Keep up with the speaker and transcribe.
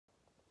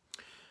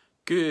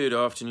Good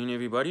afternoon,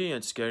 everybody.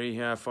 It's Gary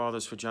here,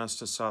 Fathers for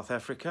Justice, South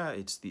Africa.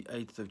 It's the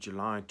 8th of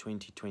July,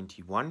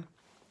 2021.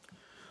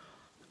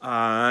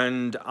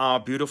 And our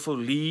beautiful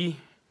Lee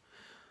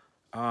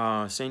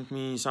sent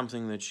me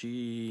something that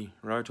she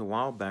wrote a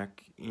while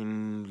back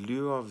in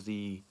lieu of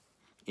the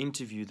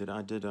interview that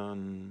I did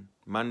on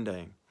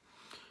Monday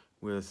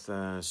with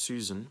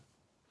Susan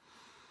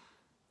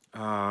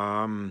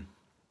from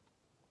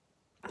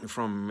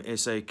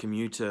SA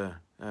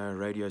Commuter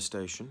radio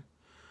station.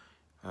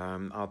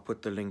 I'll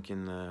put the link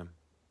in the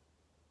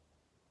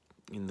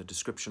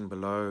description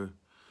below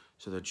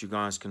so that you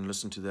guys can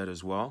listen to that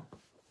as well.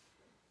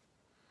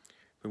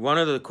 But one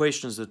of the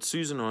questions that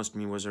Susan asked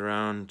me was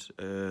around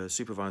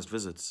supervised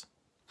visits.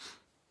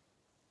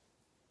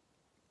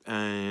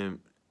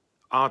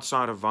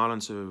 Outside of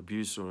violence or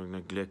abuse or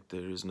neglect,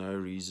 there is no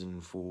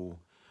reason for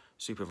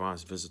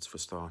supervised visits for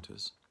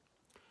starters.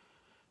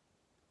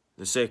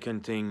 The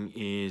second thing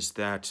is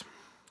that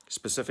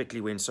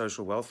specifically when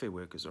social welfare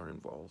workers are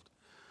involved,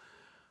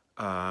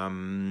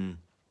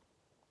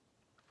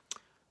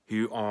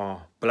 who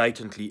are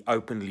blatantly,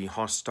 openly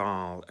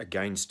hostile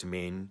against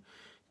men,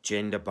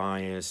 gender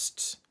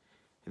biased,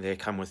 they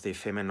come with their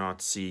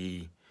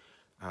feminazi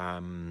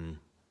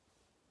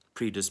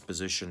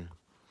predisposition,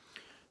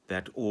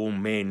 that all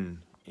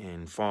men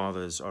and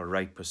fathers are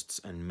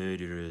rapists and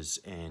murderers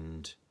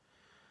and,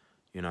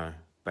 you know,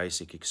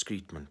 basic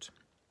excrement.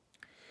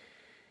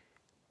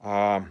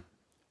 When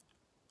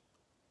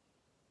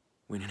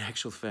in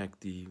actual fact,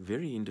 the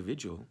very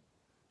individual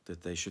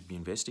that they should be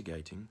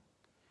investigating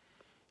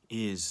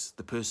is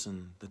the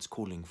person that's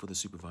calling for the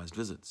supervised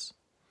visits.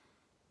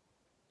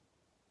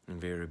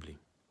 Invariably.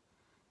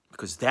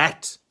 Because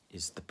that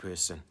is the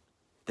person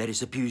that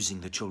is abusing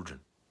the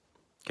children.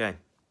 Okay,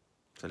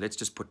 so let's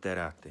just put that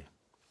out there.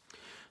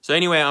 So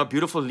anyway, our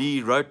beautiful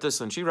Lee wrote this,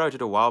 and she wrote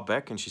it a while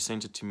back, and she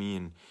sent it to me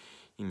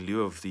in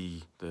lieu of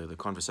the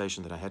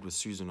conversation that I had with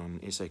Susan on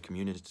SA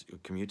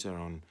Commuter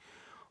on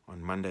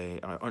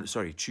Monday,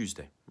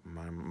 Tuesday.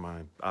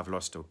 I've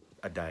lost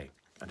a day.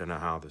 I don't know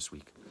how this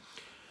week.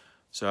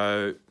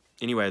 So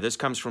anyway, this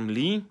comes from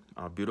Lee,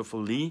 our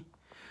beautiful Lee.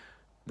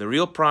 The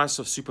real price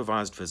of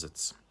supervised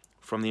visits.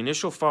 From the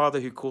initial father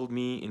who called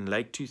me in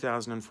late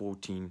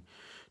 2014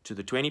 to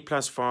the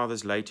 20-plus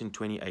fathers late in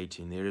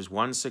 2018, there is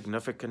one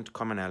significant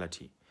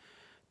commonality: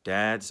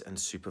 dads and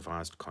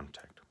supervised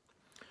contact.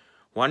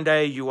 One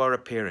day you are a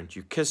parent.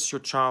 You kiss your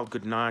child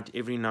goodnight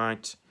every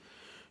night.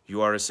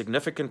 You are a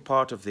significant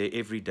part of their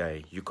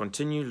everyday. You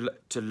continue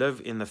to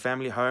live in the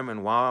family home,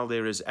 and while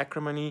there is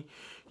acrimony,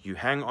 you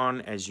hang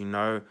on as you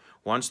know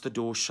once the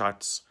door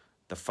shuts,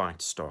 the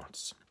fight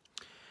starts.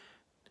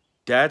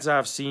 Dads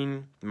I've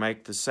seen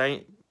make the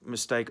same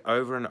mistake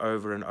over and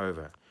over and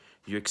over.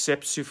 You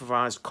accept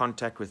supervised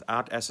contact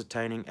without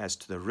ascertaining as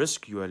to the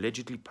risk you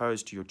allegedly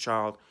pose to your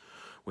child,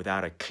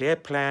 without a clear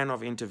plan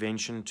of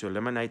intervention to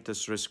eliminate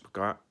this risk,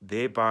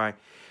 thereby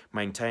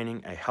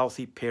maintaining a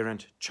healthy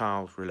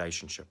parent-child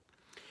relationship.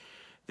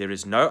 There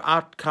is no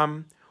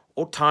outcome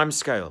or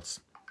timescales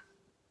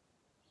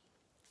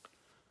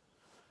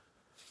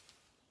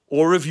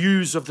or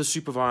reviews of the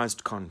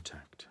supervised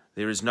contact.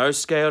 There is no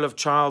scale of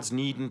child's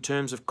need in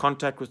terms of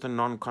contact with a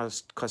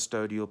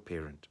non-custodial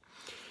parent.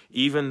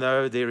 Even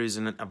though there is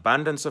an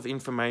abundance of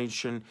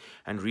information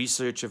and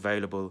research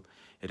available,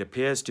 it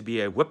appears to be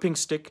a whipping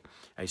stick,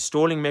 a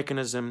stalling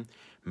mechanism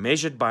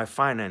measured by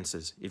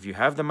finances. If you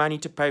have the money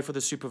to pay for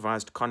the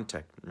supervised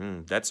contact,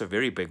 that's a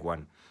very big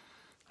one.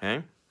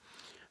 Okay?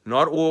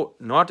 Not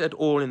at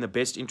all in the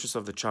best interest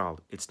of the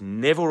child. It's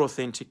never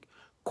authentic,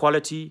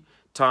 quality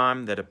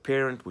time that a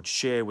parent would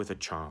share with a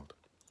child.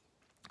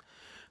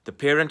 The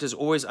parent is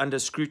always under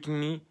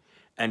scrutiny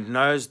and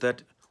knows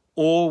that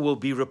all will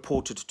be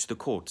reported to the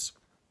courts.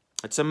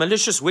 It's a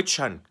malicious witch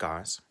hunt,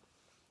 guys.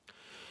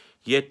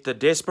 Yet the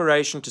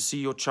desperation to see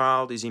your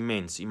child is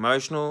immense,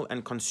 emotional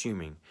and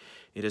consuming.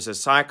 It is a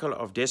cycle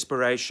of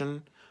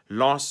desperation,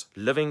 loss,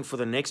 living for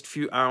the next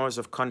few hours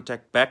of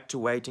contact, back to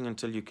waiting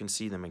until you can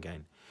see them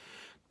again.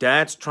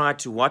 Dads try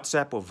to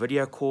WhatsApp or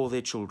video call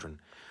their children.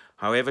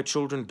 However,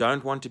 children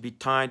don't want to be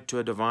tied to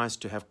a device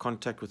to have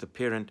contact with a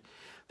parent.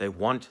 They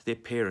want their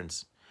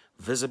parents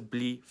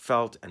visibly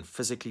felt and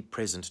physically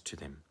present to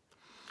them.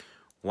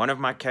 One of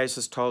my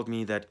cases told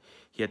me that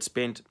he had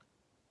spent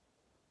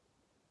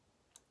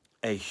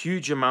a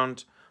huge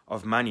amount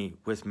of money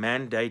with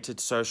mandated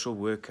social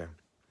worker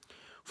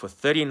for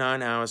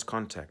 39 hours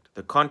contact.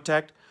 The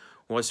contact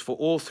was for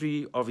all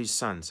three of his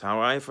sons.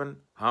 However,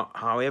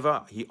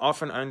 he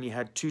often only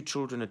had 2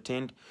 children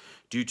attend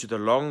due to the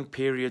long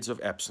periods of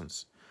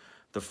absence.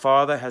 The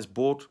father has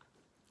bought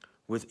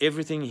with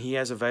everything he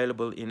has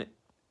available in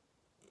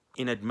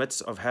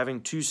admits of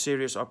having 2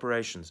 serious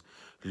operations,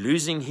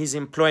 losing his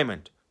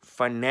employment,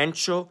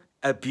 financial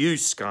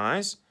abuse,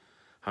 guys.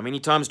 How many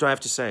times do I have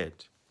to say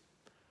it?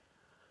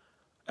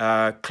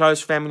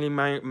 Close family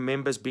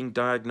members being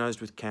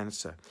diagnosed with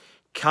cancer,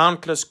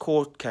 countless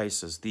court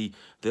cases, the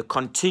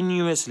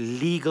continuous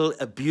legal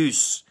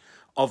abuse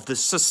of the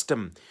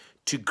system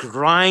to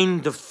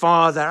grind the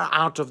father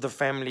out of the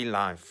family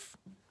life.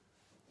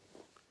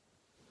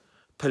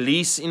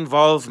 police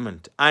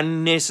involvement,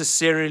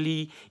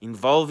 unnecessarily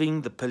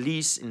involving the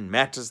police in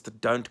matters that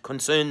don't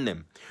concern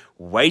them,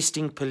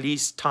 wasting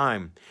police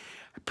time,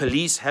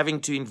 police having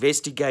to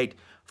investigate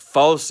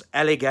false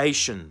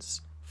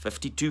allegations.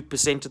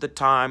 52% of the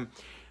time,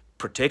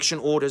 protection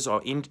orders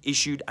are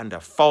issued under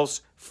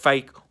false,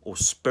 fake, or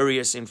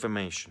spurious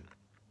information.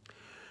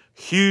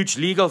 Huge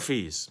legal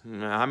fees.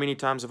 How many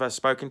times have I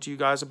spoken to you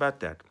guys about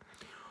that?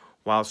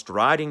 Whilst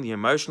riding the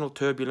emotional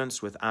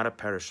turbulence without a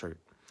parachute.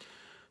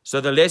 So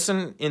the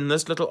lesson in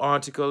this little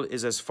article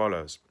is as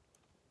follows.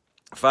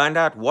 Find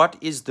out what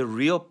is the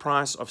real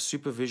price of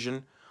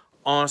supervision.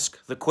 Ask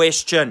the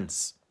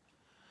questions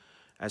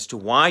as to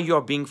why you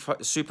are being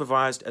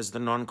supervised as the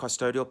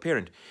non-custodial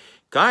parent.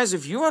 Guys,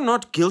 if you are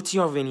not guilty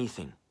of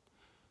anything,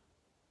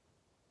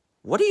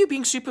 what are you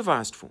being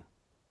supervised for?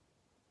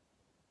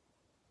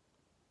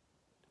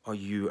 Are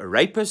you a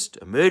rapist,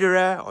 a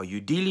murderer? Are you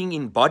dealing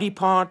in body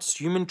parts,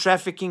 human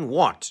trafficking?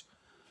 What?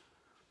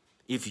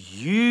 If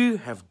you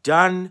have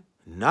done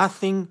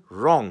nothing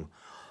wrong,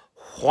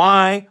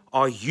 why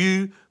are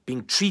you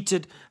being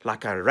treated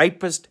like a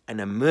rapist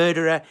and a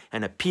murderer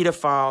and a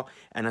pedophile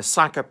and a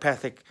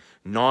psychopathic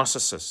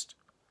narcissist?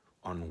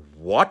 On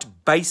what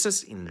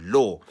basis in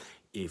law?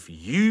 If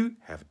you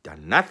have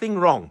done nothing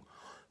wrong,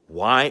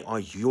 why are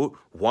your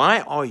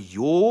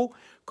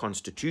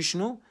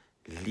constitutional,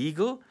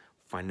 legal,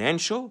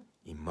 financial,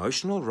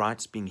 emotional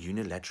rights being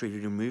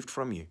unilaterally removed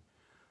from you?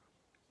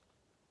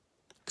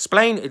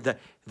 Explain.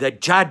 The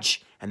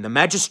judge and the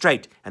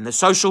magistrate and the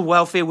social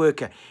welfare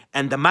worker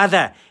and the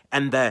mother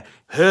and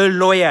her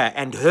lawyer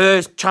and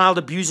her child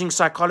abusing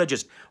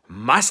psychologist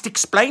must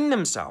explain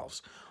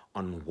themselves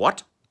on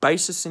what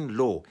basis in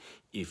law.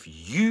 If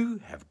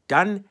you have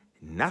done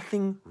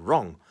nothing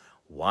wrong,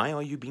 why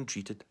are you being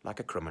treated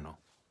like a criminal?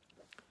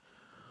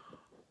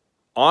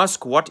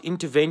 Ask what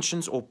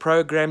interventions or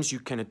programs you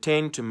can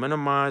attend to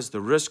minimize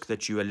the risk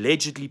that you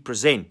allegedly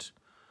present.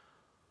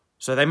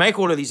 So they make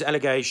all of these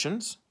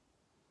allegations.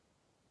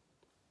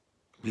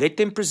 Let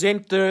them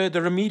present the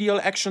remedial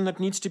action that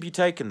needs to be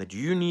taken, that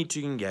you need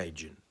to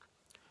engage in.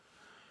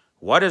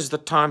 What is the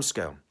time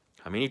scale?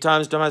 How many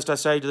times must I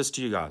say this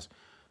to you guys?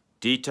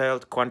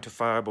 Detailed,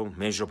 quantifiable,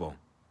 measurable.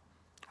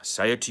 I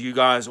say it to you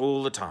guys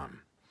all the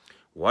time.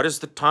 What is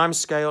the time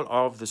scale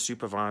of the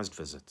supervised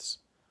visits?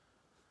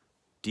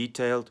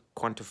 Detailed,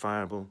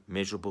 quantifiable,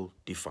 measurable,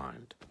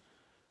 defined.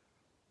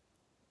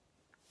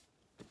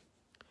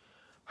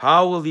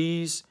 How will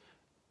these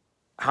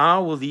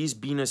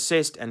be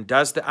assessed, and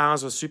does the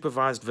hours of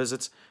supervised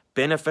visits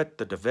benefit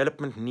the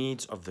development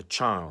needs of the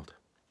child?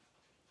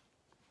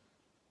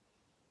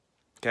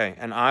 Okay,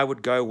 and I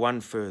would go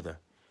one further.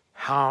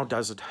 How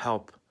does it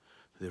help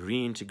the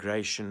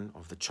reintegration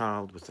of the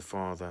child with the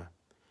father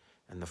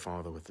and the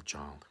father with the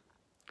child?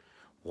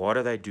 What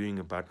are they doing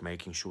about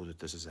making sure that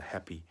this is a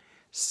happy,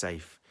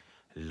 safe,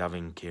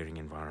 loving, caring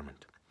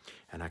environment?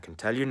 And I can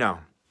tell you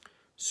now,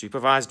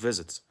 supervised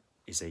visits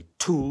is a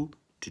tool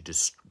to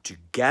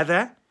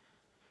gather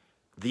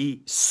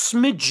the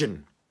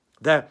smidgen,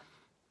 the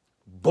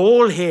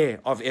ball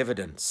hair of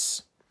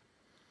evidence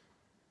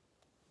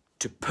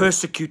to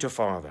persecute a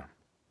father.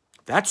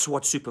 That's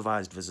what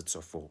supervised visits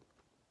are for.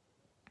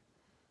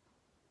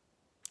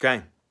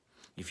 Okay,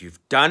 if you've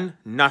done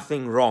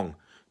nothing wrong,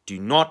 do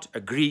not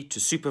agree to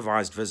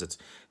supervised visits.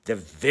 The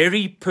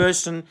very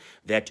person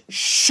that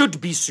should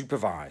be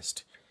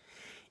supervised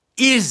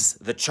is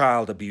the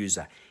child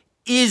abuser,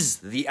 is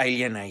the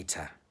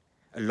alienator,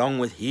 along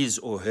with his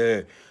or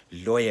her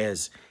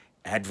lawyers,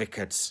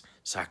 advocates,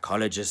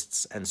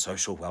 psychologists, and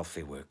social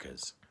welfare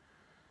workers.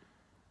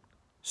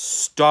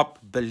 Stop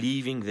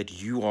believing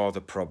that you are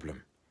the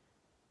problem.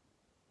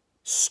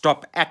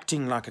 Stop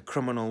acting like a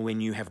criminal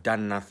when you have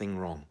done nothing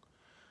wrong.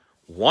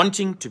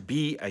 Wanting to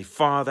be a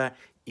father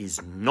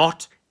is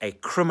not a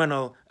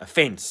criminal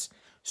offense.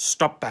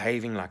 Stop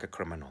behaving like a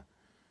criminal.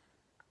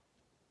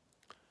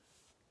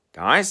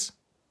 Guys,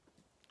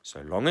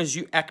 so long as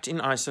you act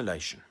in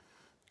isolation,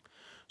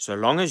 so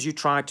long as you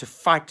try to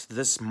fight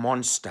this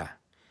monster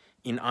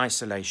in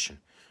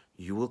isolation,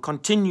 you will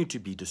continue to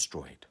be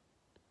destroyed.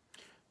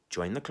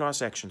 Join the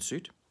class action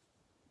suit.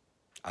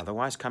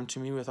 Otherwise, come to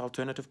me with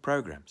alternative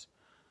programs.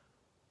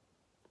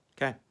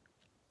 Okay.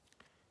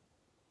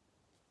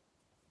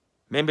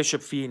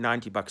 Membership fee,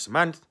 $90 a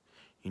month.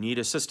 You need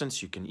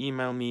assistance, you can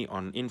email me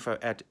on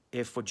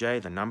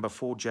info@f4j, the number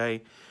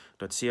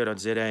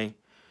 4j.co.za,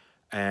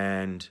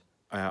 and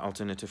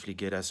alternatively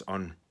get us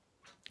on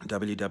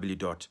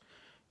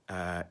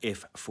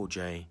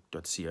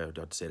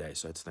www.f4j.co.za.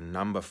 So it's the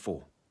number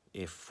 4,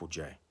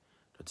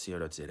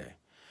 f4j.co.za.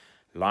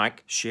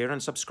 Like, share,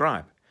 and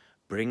subscribe.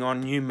 Bring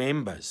on new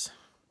members.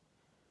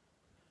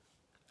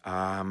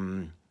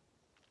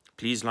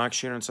 Please like,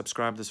 share, and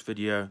subscribe this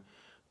video.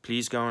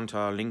 Please go onto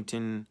our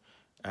LinkedIn,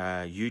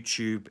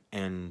 YouTube,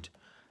 and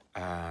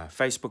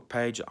Facebook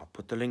page. I'll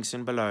put the links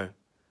in below.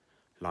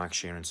 Like,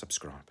 share, and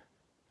subscribe.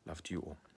 Love to you all.